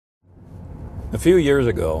A few years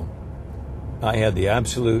ago, I had the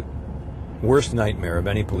absolute worst nightmare of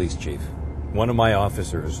any police chief. One of my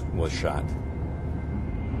officers was shot.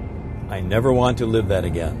 I never want to live that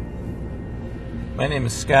again. My name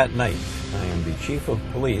is Scott Knight. I am the chief of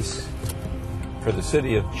police for the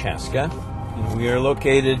city of Chaska, and we are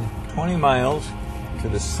located 20 miles to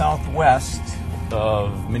the southwest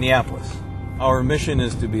of Minneapolis. Our mission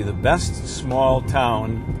is to be the best small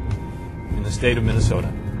town in the state of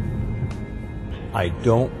Minnesota. I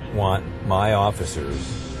don't want my officers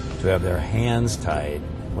to have their hands tied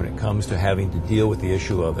when it comes to having to deal with the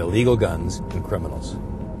issue of illegal guns and criminals.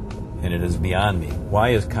 And it is beyond me. Why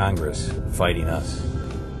is Congress fighting us?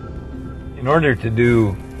 In order to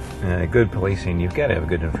do good policing, you've got to have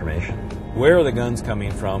good information. Where are the guns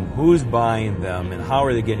coming from? Who's buying them? And how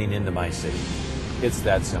are they getting into my city? It's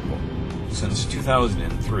that simple. Since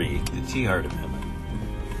 2003, the T-Hart Amendment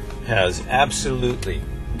has absolutely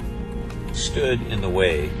stood in the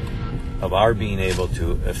way of our being able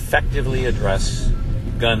to effectively address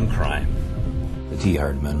gun crime. The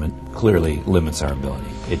T-Hart Amendment clearly limits our ability.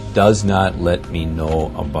 It does not let me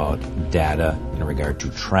know about data in regard to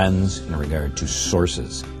trends, in regard to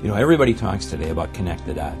sources. You know, everybody talks today about connect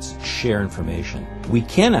the dots, share information. We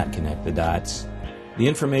cannot connect the dots. The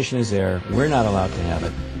information is there. We're not allowed to have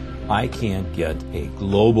it. I can't get a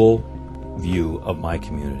global view of my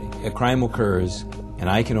community. A crime occurs, and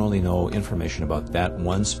I can only know information about that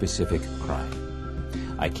one specific crime.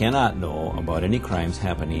 I cannot know about any crimes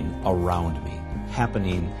happening around me,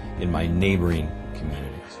 happening in my neighboring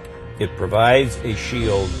communities. It provides a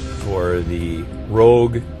shield for the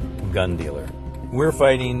rogue gun dealer. We're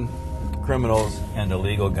fighting criminals and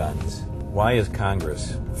illegal guns. Why is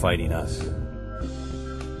Congress fighting us?